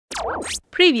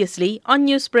Previously on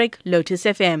Newsbreak, Lotus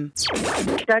FM.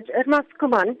 Judge Irma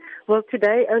Schoeman will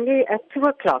today, only at 2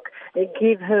 o'clock,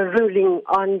 give her ruling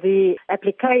on the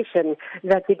application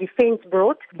that the defense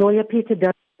brought. Lawyer Peter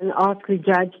Dillon asked the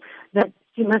judge that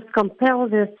she must compel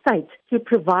the state to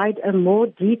provide a more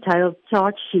detailed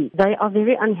charge sheet. They are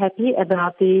very unhappy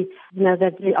about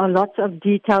that there are lots of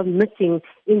detail missing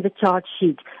in the charge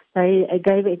sheet. They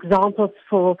gave examples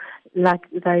for, like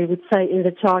they would say in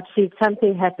the charge sheet,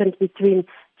 something happened between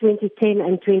 2010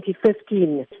 and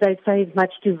 2015. They say it's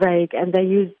much too vague, and they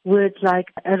use words like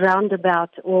a roundabout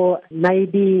or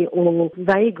maybe or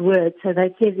vague words. So they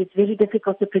say it's very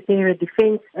difficult to prepare a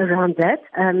defense around that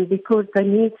because they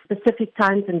need specific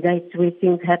times and dates where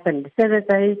things happened, so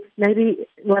that maybe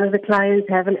one of the clients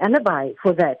have an alibi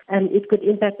for that, and it could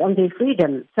impact on their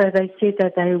freedom. So they said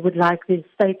that they would like the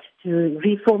state to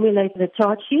reformulate the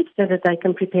charge sheet so that they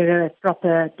can prepare a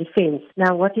proper defense.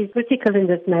 Now, what is critical in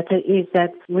this matter is that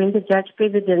when the judge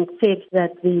president said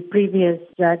that the previous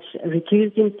judge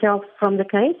recused himself from the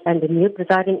case and the new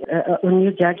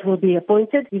new judge will be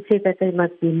appointed, he said that there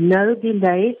must be no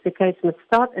delays. The case must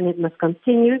start and it must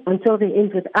continue until the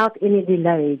end without any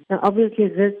delays. Now, obviously,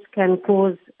 this can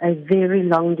cause a very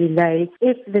long delay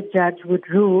if the judge would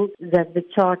rule that the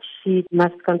charge sheet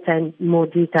must contain more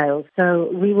details.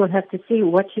 So we will have to see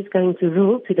what she's going to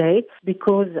rule today,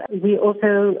 because we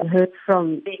also heard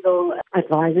from legal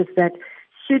advisors that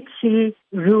should she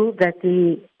rule that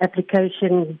the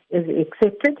application is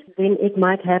accepted, then it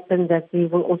might happen that there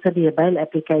will also be a bail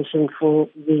application for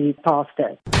the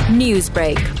pastor.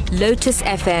 Newsbreak, Lotus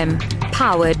FM,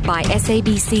 powered by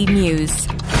SABC News.